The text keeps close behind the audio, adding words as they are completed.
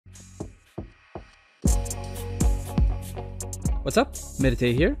What's up?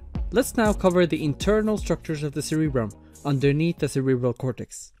 Meditate here. Let's now cover the internal structures of the cerebrum underneath the cerebral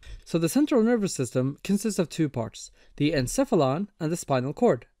cortex. So the central nervous system consists of two parts, the encephalon and the spinal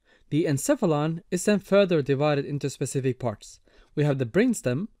cord. The encephalon is then further divided into specific parts. We have the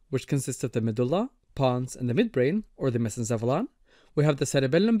brainstem, which consists of the medulla, pons, and the midbrain, or the mesencephalon. We have the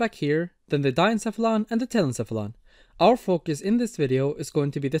cerebellum back here, then the diencephalon and the telencephalon. Our focus in this video is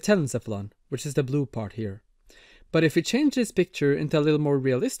going to be the telencephalon, which is the blue part here. But if we change this picture into a little more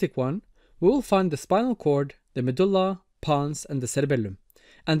realistic one, we will find the spinal cord, the medulla, pons, and the cerebellum.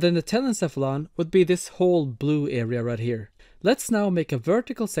 And then the telencephalon would be this whole blue area right here. Let's now make a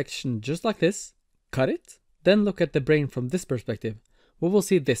vertical section just like this, cut it, then look at the brain from this perspective. We will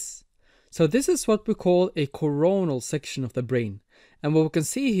see this. So this is what we call a coronal section of the brain. And what we can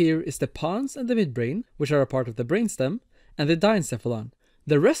see here is the pons and the midbrain, which are a part of the brainstem, and the diencephalon.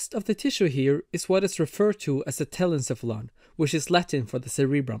 The rest of the tissue here is what is referred to as the telencephalon, which is Latin for the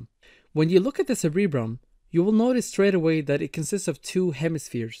cerebrum. When you look at the cerebrum, you will notice straight away that it consists of two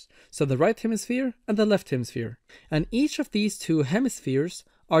hemispheres, so the right hemisphere and the left hemisphere. And each of these two hemispheres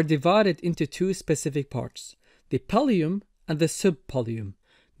are divided into two specific parts, the pallium and the subpallium.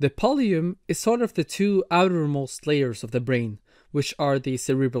 The pallium is sort of the two outermost layers of the brain, which are the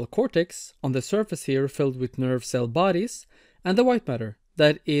cerebral cortex, on the surface here filled with nerve cell bodies, and the white matter,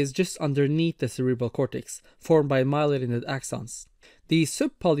 that is just underneath the cerebral cortex, formed by myelinated axons. The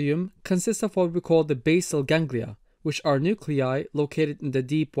subpallium consists of what we call the basal ganglia, which are nuclei located in the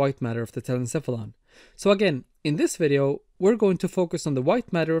deep white matter of the telencephalon. So again, in this video, we're going to focus on the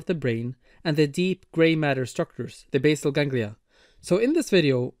white matter of the brain and the deep gray matter structures, the basal ganglia. So in this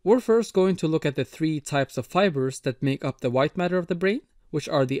video, we're first going to look at the three types of fibers that make up the white matter of the brain, which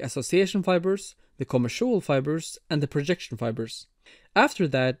are the association fibers, the commissural fibers, and the projection fibers. After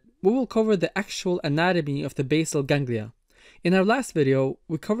that, we will cover the actual anatomy of the basal ganglia. In our last video,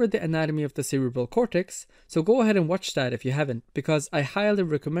 we covered the anatomy of the cerebral cortex, so go ahead and watch that if you haven't, because I highly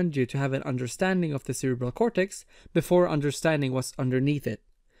recommend you to have an understanding of the cerebral cortex before understanding what's underneath it.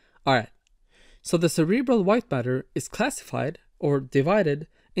 Alright, so the cerebral white matter is classified or divided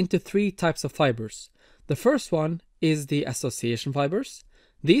into three types of fibers. The first one is the association fibers.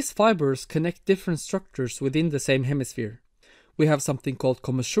 These fibers connect different structures within the same hemisphere. We have something called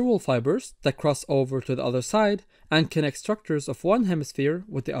commissural fibers that cross over to the other side and connect structures of one hemisphere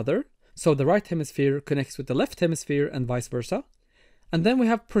with the other. So the right hemisphere connects with the left hemisphere and vice versa. And then we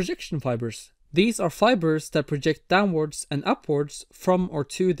have projection fibers. These are fibers that project downwards and upwards from or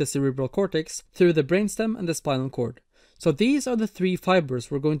to the cerebral cortex through the brainstem and the spinal cord. So these are the three fibers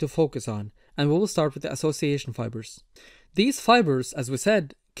we're going to focus on, and we will start with the association fibers. These fibers, as we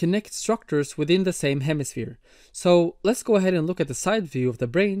said, connect structures within the same hemisphere. So let's go ahead and look at the side view of the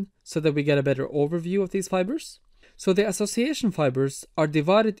brain so that we get a better overview of these fibers. So the association fibers are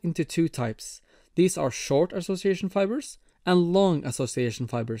divided into two types. These are short association fibers and long association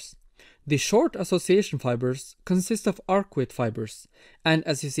fibers. The short association fibers consist of arcuate fibers, and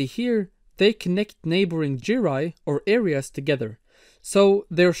as you see here, they connect neighboring gyri or areas together. So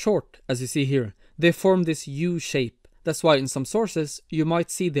they're short, as you see here. They form this U shape. That's why in some sources, you might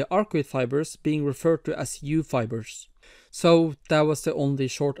see the arcuate fibers being referred to as U fibers. So that was the only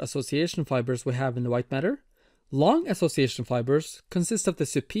short association fibers we have in the white matter. Long association fibers consist of the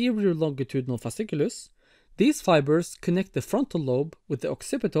superior longitudinal fasciculus. These fibers connect the frontal lobe with the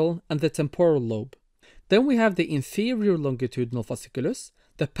occipital and the temporal lobe. Then we have the inferior longitudinal fasciculus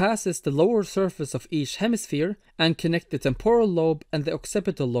that passes the lower surface of each hemisphere and connect the temporal lobe and the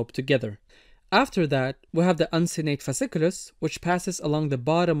occipital lobe together. After that, we have the uncinate fasciculus, which passes along the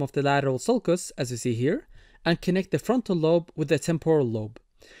bottom of the lateral sulcus, as you see here, and connect the frontal lobe with the temporal lobe.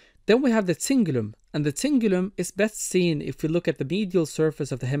 Then we have the cingulum, and the cingulum is best seen if we look at the medial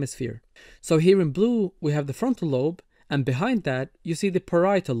surface of the hemisphere. So here in blue, we have the frontal lobe, and behind that, you see the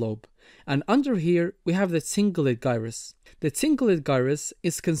parietal lobe. And under here, we have the cingulate gyrus. The cingulate gyrus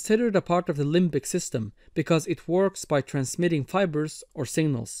is considered a part of the limbic system because it works by transmitting fibers or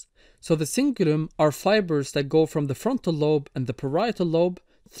signals. So the cingulum are fibers that go from the frontal lobe and the parietal lobe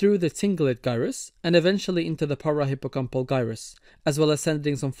through the cingulate gyrus and eventually into the parahippocampal gyrus, as well as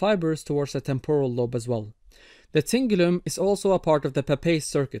sending some fibers towards the temporal lobe as well. The cingulum is also a part of the Papez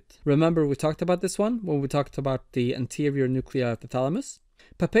circuit. Remember we talked about this one when we talked about the anterior nuclei of the thalamus?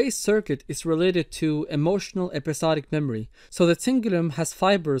 Papez circuit is related to emotional episodic memory, so the cingulum has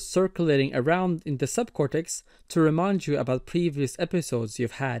fibers circulating around in the subcortex to remind you about previous episodes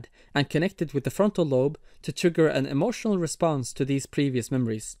you've had and connect it with the frontal lobe to trigger an emotional response to these previous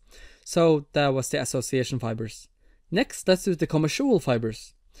memories. So that was the association fibers. Next, let's do the commissural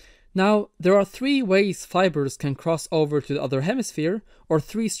fibers. Now, there are three ways fibers can cross over to the other hemisphere, or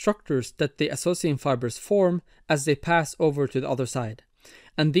three structures that the associating fibers form as they pass over to the other side.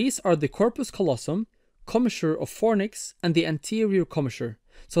 And these are the corpus callosum, commissure of fornix, and the anterior commissure.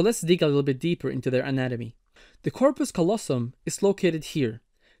 So let's dig a little bit deeper into their anatomy. The corpus callosum is located here.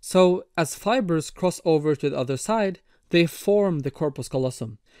 So as fibers cross over to the other side, they form the corpus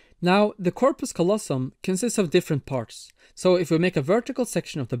callosum. Now, the corpus callosum consists of different parts. So if we make a vertical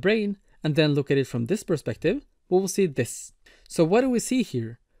section of the brain and then look at it from this perspective, we will see this. So what do we see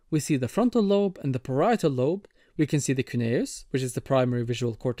here? We see the frontal lobe and the parietal lobe. We can see the cuneus, which is the primary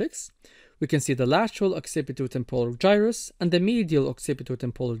visual cortex. We can see the lateral occipitotemporal gyrus and the medial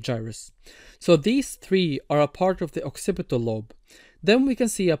occipitotemporal gyrus. So these three are a part of the occipital lobe. Then we can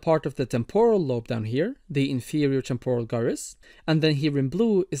see a part of the temporal lobe down here, the inferior temporal gyrus, and then here in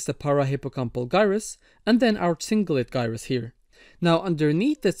blue is the parahippocampal gyrus, and then our cingulate gyrus here. Now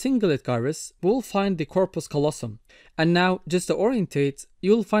underneath the cingulate gyrus, we'll find the corpus callosum. And now, just to orientate,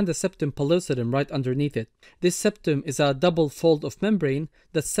 you'll find the septum pellucidum right underneath it. This septum is a double fold of membrane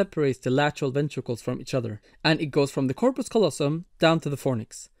that separates the lateral ventricles from each other, and it goes from the corpus callosum down to the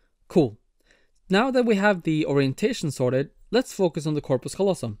fornix. Cool. Now that we have the orientation sorted, let's focus on the corpus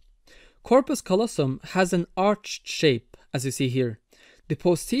callosum. Corpus callosum has an arched shape, as you see here. The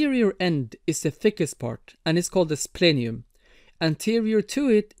posterior end is the thickest part, and is called the splenium. Anterior to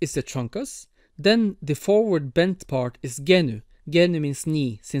it is the truncus. Then the forward bent part is genu. Genu means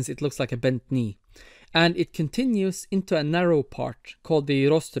knee, since it looks like a bent knee. And it continues into a narrow part called the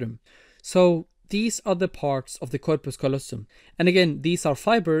rostrum. So these are the parts of the corpus callosum. And again, these are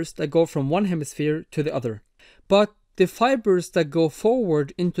fibers that go from one hemisphere to the other. But the fibers that go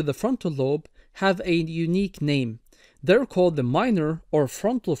forward into the frontal lobe have a unique name. They're called the minor or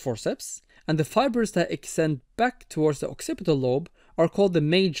frontal forceps, and the fibers that extend back towards the occipital lobe are called the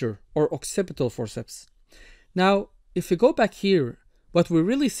major or occipital forceps. Now, if we go back here, what we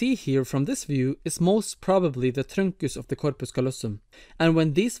really see here from this view is most probably the truncus of the corpus callosum. And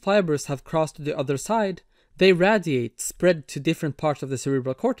when these fibers have crossed to the other side, they radiate, spread to different parts of the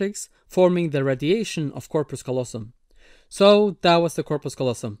cerebral cortex, forming the radiation of corpus callosum. So that was the corpus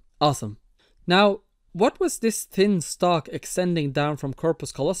callosum. Awesome. Now, what was this thin stalk extending down from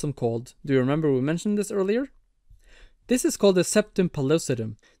corpus callosum called? Do you remember we mentioned this earlier? This is called the septum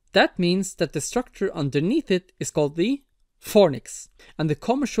pellucidum. That means that the structure underneath it is called the fornix. And the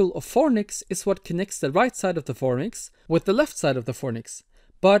commissure of fornix is what connects the right side of the fornix with the left side of the fornix.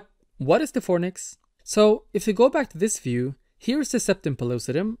 But what is the fornix? So if we go back to this view, here's the septum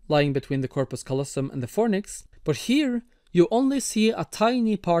pellucidum lying between the corpus callosum and the fornix. But here, you only see a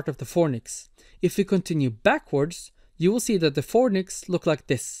tiny part of the fornix. If we continue backwards, you will see that the fornix look like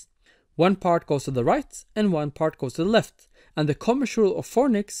this. One part goes to the right and one part goes to the left. And the commissure of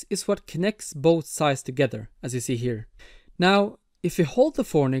fornix is what connects both sides together, as you see here. Now, if you hold the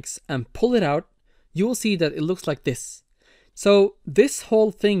fornix and pull it out, you will see that it looks like this. So this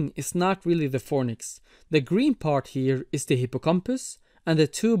whole thing is not really the fornix. The green part here is the hippocampus, and the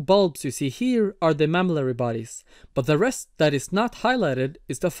two bulbs you see here are the mammillary bodies. But the rest that is not highlighted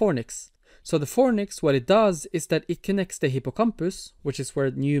is the fornix. So the fornix, what it does is that it connects the hippocampus, which is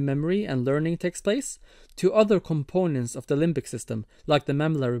where new memory and learning takes place, to other components of the limbic system, like the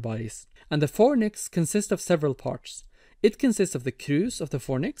mammillary bodies. And the fornix consists of several parts. It consists of the crus of the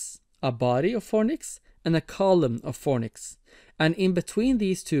fornix, a body of fornix, and a column of fornix. And in between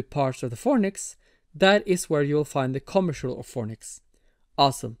these two parts of the fornix, that is where you'll find the commissure of fornix.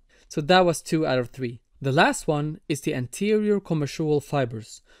 Awesome. So that was 2 out of 3. The last one is the anterior commissural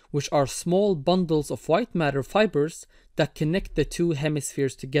fibers, which are small bundles of white matter fibers that connect the two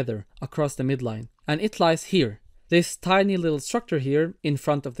hemispheres together across the midline. And it lies here. This tiny little structure here in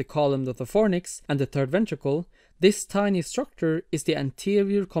front of the column of the fornix and the third ventricle, this tiny structure is the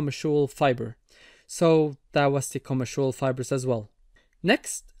anterior commissural fiber. So that was the commissural fibers as well.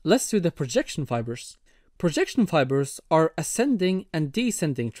 Next, let's do the projection fibers. Projection fibers are ascending and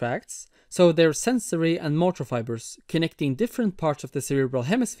descending tracts, so they're sensory and motor fibers connecting different parts of the cerebral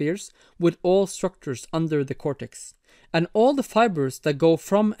hemispheres with all structures under the cortex. And all the fibers that go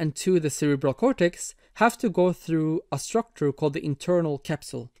from and to the cerebral cortex have to go through a structure called the internal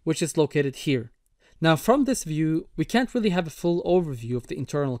capsule, which is located here. Now from this view, we can't really have a full overview of the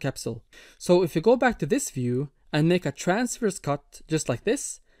internal capsule. So if you go back to this view and make a transverse cut just like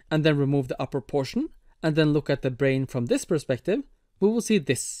this, and then remove the upper portion, and then look at the brain from this perspective, we will see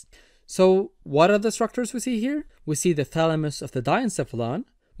this. So what are the structures we see here? We see the thalamus of the diencephalon,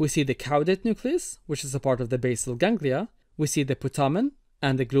 we see the caudate nucleus, which is a part of the basal ganglia, we see the putamen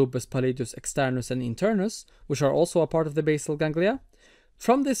and the globus pallidus externus and internus, which are also a part of the basal ganglia.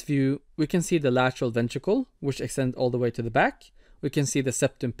 From this view, we can see the lateral ventricle, which extends all the way to the back. We can see the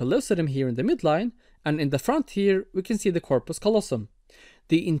septum pellucidum here in the midline, and in the front here, we can see the corpus callosum.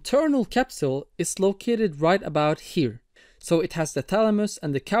 The internal capsule is located right about here. So it has the thalamus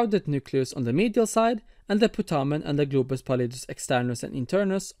and the caudate nucleus on the medial side, and the putamen and the globus pallidus externus and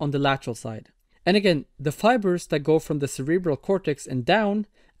internus on the lateral side. And again, the fibers that go from the cerebral cortex and down,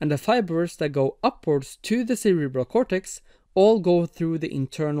 and the fibers that go upwards to the cerebral cortex all go through the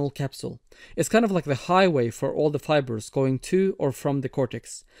internal capsule. It's kind of like the highway for all the fibers going to or from the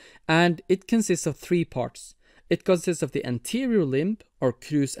cortex. And it consists of three parts. It consists of the anterior limb, or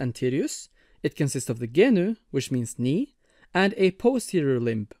crus anterius. It consists of the genu, which means knee, and a posterior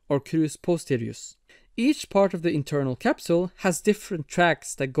limb, or crus posterius. Each part of the internal capsule has different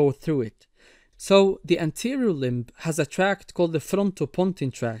tracts that go through it. So the anterior limb has a tract called the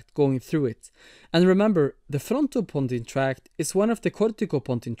frontopontine tract going through it. And remember, the frontopontine tract is one of the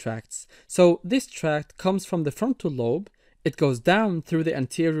corticopontine tracts. So this tract comes from the frontal lobe, it goes down through the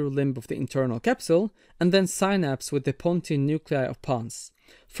anterior limb of the internal capsule, and then synapses with the pontine nuclei of pons.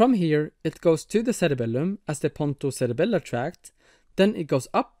 From here, it goes to the cerebellum as the pontocerebellar tract. Then it goes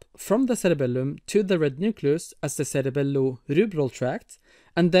up from the cerebellum to the red nucleus as the cerebello-rubral tract.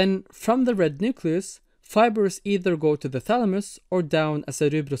 And then from the red nucleus, fibers either go to the thalamus or down as a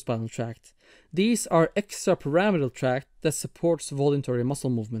rubrospinal tract. These are extrapyramidal tract that supports voluntary muscle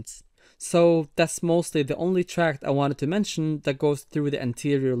movements. So that's mostly the only tract I wanted to mention that goes through the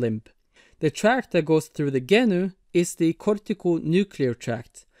anterior limb. The tract that goes through the genu is the corticonuclear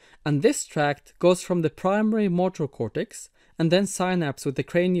tract. And this tract goes from the primary motor cortex and then synapses with the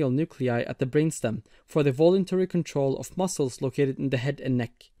cranial nuclei at the brainstem for the voluntary control of muscles located in the head and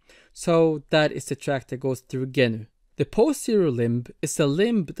neck. So that is the tract that goes through genu. The posterior limb is the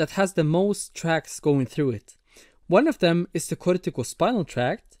limb that has the most tracts going through it. One of them is the corticospinal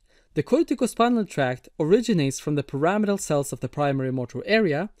tract. The corticospinal tract originates from the pyramidal cells of the primary motor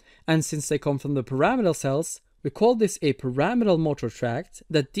area, and since they come from the pyramidal cells, we call this a pyramidal motor tract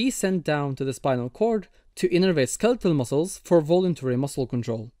that descend down to the spinal cord to innervate skeletal muscles for voluntary muscle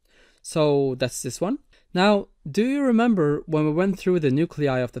control. So that's this one. Now, do you remember when we went through the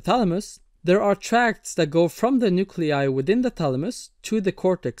nuclei of the thalamus? There are tracts that go from the nuclei within the thalamus to the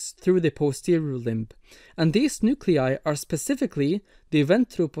cortex through the posterior limb. And these nuclei are specifically the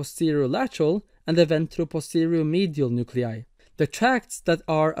ventroposterolateral and the ventroposteromedial nuclei. The tracts that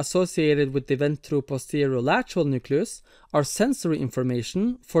are associated with the ventroposterolateral nucleus are sensory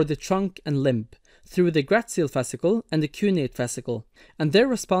information for the trunk and limb through the gracial fascicle and the cuneate fascicle, and they're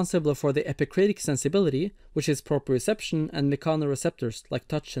responsible for the epicratic sensibility, which is proprioception, and mechanoreceptors like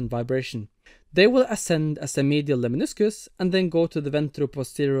touch and vibration. They will ascend as the medial lemniscus and then go to the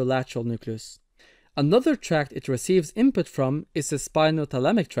ventroposterolateral nucleus. Another tract it receives input from is the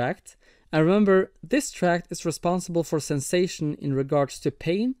spinothalamic tract, and remember, this tract is responsible for sensation in regards to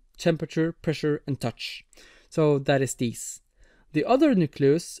pain, temperature, pressure, and touch. So that is these. The other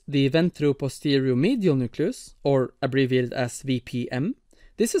nucleus, the ventroposteromedial nucleus, or abbreviated as VPM,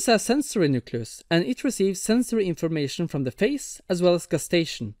 this is a sensory nucleus, and it receives sensory information from the face as well as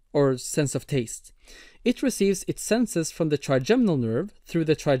gustation, or sense of taste. It receives its senses from the trigeminal nerve through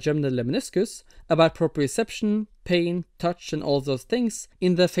the trigeminal lemniscus about proprioception, pain, touch, and all of those things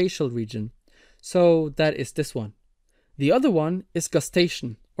in the facial region. So that is this one. The other one is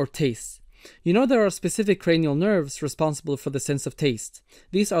gustation, or taste. You know there are specific cranial nerves responsible for the sense of taste.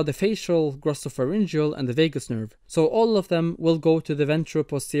 These are the facial, glossopharyngeal, and the vagus nerve. So all of them will go to the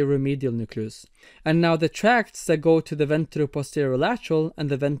ventroposteromedial nucleus. And now the tracts that go to the ventroposterolateral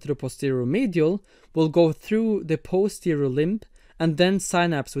and the ventroposteromedial will go through the posterior limb and then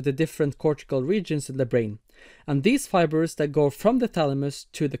synapse with the different cortical regions in the brain. And these fibers that go from the thalamus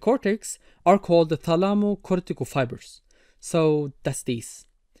to the cortex are called the thalamo-corticofibers. So that's these.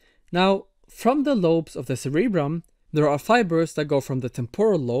 Now, from the lobes of the cerebrum, there are fibers that go from the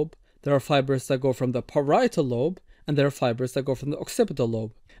temporal lobe, there are fibers that go from the parietal lobe, and there are fibers that go from the occipital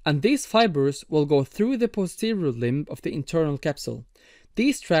lobe. And these fibers will go through the posterior limb of the internal capsule.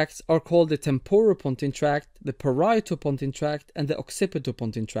 These tracts are called the temporopontine tract, the parietopontine tract, and the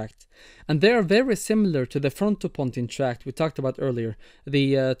occipitopontine tract. And they are very similar to the frontopontine tract we talked about earlier,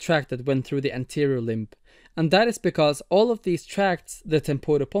 the tract that went through the anterior limb. And that is because all of these tracts, the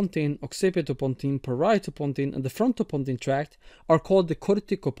temporopontine, occipitopontine, parietopontine, and the frontopontine tract, are called the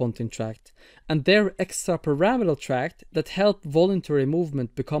corticopontine tract. And they're extrapyramidal tract that help voluntary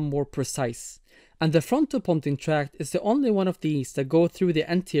movement become more precise. And the frontopontine tract is the only one of these that go through the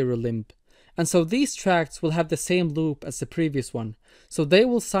anterior limb. And so these tracts will have the same loop as the previous one. So they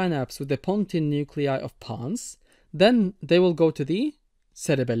will synapse with the pontine nuclei of pons. Then they will go to the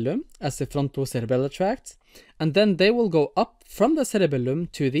cerebellum as the frontocerebellar tract, and then they will go up from the cerebellum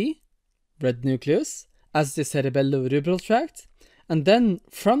to the red nucleus as the cerebello-rubral tract, and then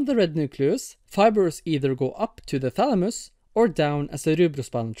from the red nucleus, fibers either go up to the thalamus or down as the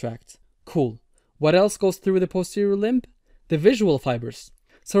rubrospinal tract. Cool. What else goes through the posterior limb? The visual fibers.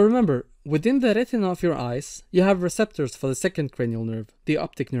 So remember, within the retina of your eyes, you have receptors for the second cranial nerve, the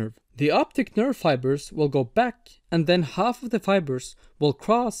optic nerve. The optic nerve fibers will go back, and then half of the fibers will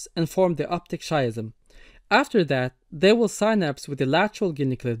cross and form the optic chiasm. After that, they will synapse with the lateral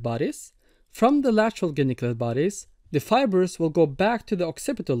geniculate bodies. From the lateral geniculate bodies, the fibers will go back to the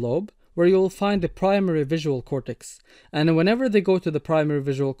occipital lobe, where you will find the primary visual cortex. And whenever they go to the primary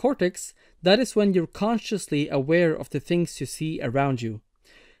visual cortex, that is when you're consciously aware of the things you see around you.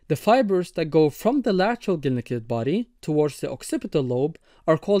 The fibers that go from the lateral geniculate body towards the occipital lobe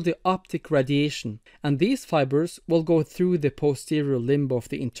are called the optic radiation, and these fibers will go through the posterior limb of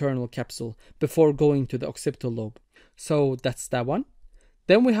the internal capsule before going to the occipital lobe. So that's that one.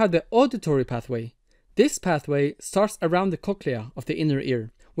 Then we have the auditory pathway. This pathway starts around the cochlea of the inner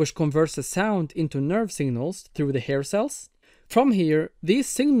ear, which converts the sound into nerve signals through the hair cells. From here, these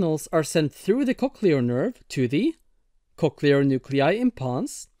signals are sent through the cochlear nerve to the cochlear nuclei in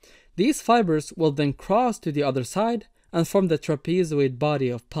pons. These fibers will then cross to the other side and form the trapezoid body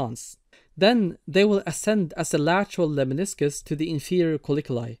of pons. Then they will ascend as a lateral lemniscus to the inferior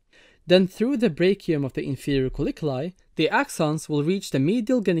colliculi. Then through the brachium of the inferior colliculi, the axons will reach the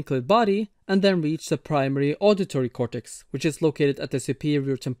medial geniculate body and then reach the primary auditory cortex, which is located at the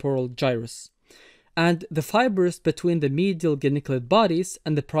superior temporal gyrus. And the fibers between the medial geniculate bodies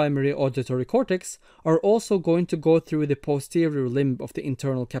and the primary auditory cortex are also going to go through the posterior limb of the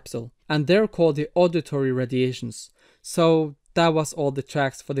internal capsule, and they're called the auditory radiations. So that was all the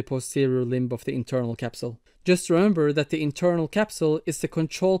tracks for the posterior limb of the internal capsule. Just remember that the internal capsule is the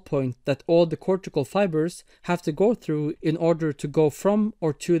control point that all the cortical fibers have to go through in order to go from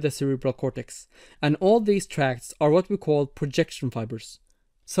or to the cerebral cortex. And all these tracts are what we call projection fibers.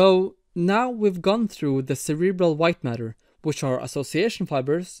 So now we've gone through the cerebral white matter, which are association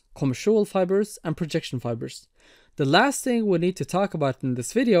fibers, commissural fibers, and projection fibers. The last thing we need to talk about in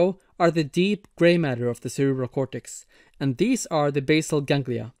this video are the deep gray matter of the cerebral cortex, and these are the basal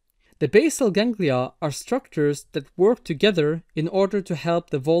ganglia. The basal ganglia are structures that work together in order to help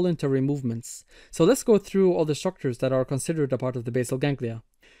the voluntary movements. So let's go through all the structures that are considered a part of the basal ganglia.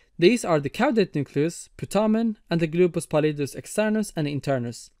 These are the caudate nucleus, putamen, and the globus pallidus externus and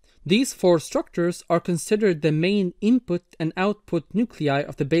internus. These four structures are considered the main input and output nuclei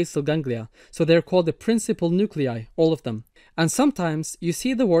of the basal ganglia, so they're called the principal nuclei, all of them. And sometimes you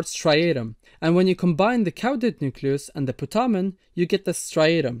see the word striatum, and when you combine the caudate nucleus and the putamen, you get the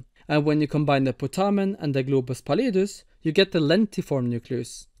striatum. And when you combine the putamen and the globus pallidus, you get the lentiform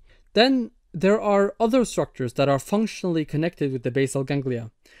nucleus. Then there are other structures that are functionally connected with the basal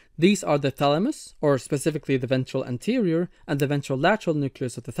ganglia. These are the thalamus, or specifically the ventral anterior and the ventral lateral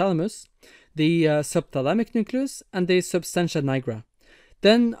nucleus of the thalamus, the subthalamic nucleus, and the substantia nigra.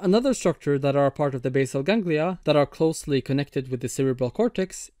 Then another structure that are part of the basal ganglia that are closely connected with the cerebral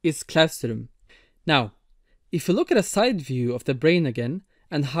cortex is claustrum. Now, if you look at a side view of the brain again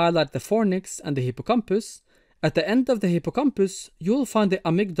and highlight the fornix and the hippocampus, at the end of the hippocampus, you'll find the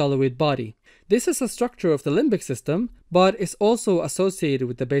amygdaloid body. This is a structure of the limbic system, but is also associated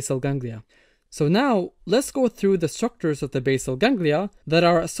with the basal ganglia. So now, let's go through the structures of the basal ganglia that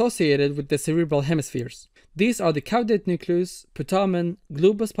are associated with the cerebral hemispheres. These are the caudate nucleus, putamen,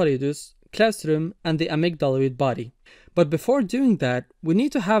 globus pallidus, claustrum, and the amygdaloid body. But before doing that, we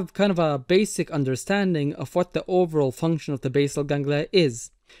need to have kind of a basic understanding of what the overall function of the basal ganglia is.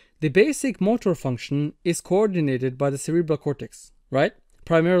 The basic motor function is coordinated by the cerebral cortex, right?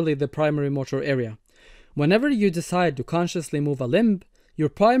 Primarily the primary motor area. Whenever you decide to consciously move a limb, your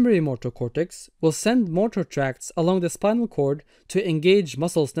primary motor cortex will send motor tracts along the spinal cord to engage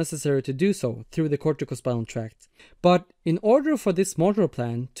muscles necessary to do so through the corticospinal tract. But in order for this motor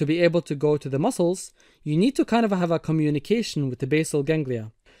plan to be able to go to the muscles, you need to kind of have a communication with the basal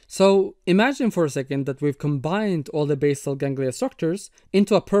ganglia. So imagine for a second that we've combined all the basal ganglia structures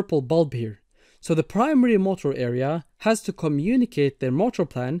into a purple bulb here. So the primary motor area has to communicate their motor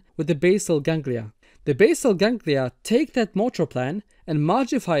plan with the basal ganglia. The basal ganglia take that motor plan and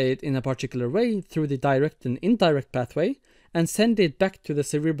modify it in a particular way through the direct and indirect pathway and send it back to the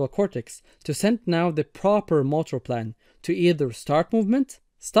cerebral cortex to send now the proper motor plan to either start movement,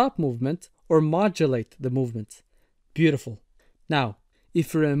 stop movement, or modulate the movement. Beautiful. Now,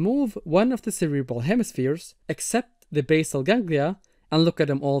 if we remove one of the cerebral hemispheres, except the basal ganglia, and look at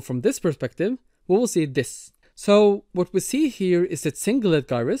them all from this perspective, we will see this. So what we see here is the cingulate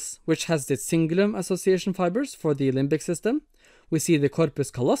gyrus, which has the cingulum association fibers for the limbic system. We see the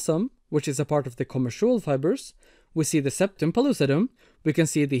corpus callosum, which is a part of the commissural fibers. We see the septum pellucidum. We can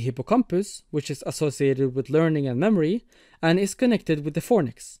see the hippocampus, which is associated with learning and memory, and is connected with the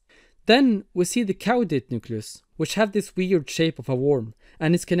fornix. Then we see the caudate nucleus, which have this weird shape of a worm,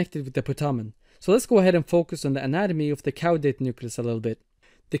 and is connected with the putamen. So let's go ahead and focus on the anatomy of the caudate nucleus a little bit.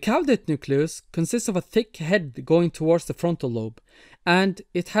 The caudate nucleus consists of a thick head going towards the frontal lobe, and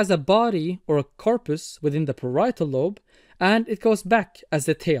it has a body or a corpus within the parietal lobe, and it goes back as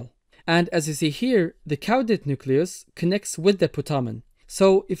the tail. And as you see here, the caudate nucleus connects with the putamen.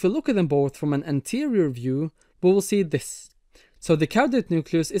 So if we look at them both from an anterior view, we will see this. So the caudate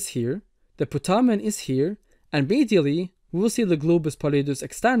nucleus is here, the putamen is here, and medially, we will see the globus pallidus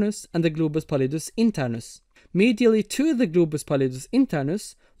externus and the globus pallidus internus. Medially to the globus pallidus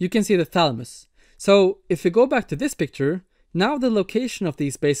internus, you can see the thalamus. So if we go back to this picture, now the location of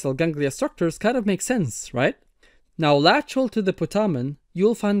these basal ganglia structures kind of makes sense, right? Now lateral to the putamen,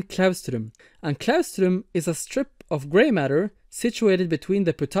 you'll find claustrum, and claustrum is a strip of gray matter situated between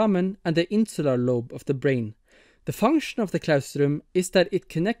the putamen and the insular lobe of the brain. The function of the claustrum is that it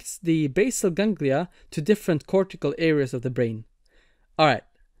connects the basal ganglia to different cortical areas of the brain. Alright,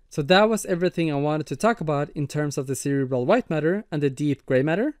 so that was everything I wanted to talk about in terms of the cerebral white matter and the deep gray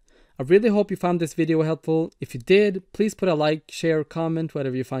matter. I really hope you found this video helpful. If you did, please put a like, share, comment,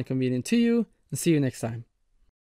 whatever you find convenient to you, and see you next time.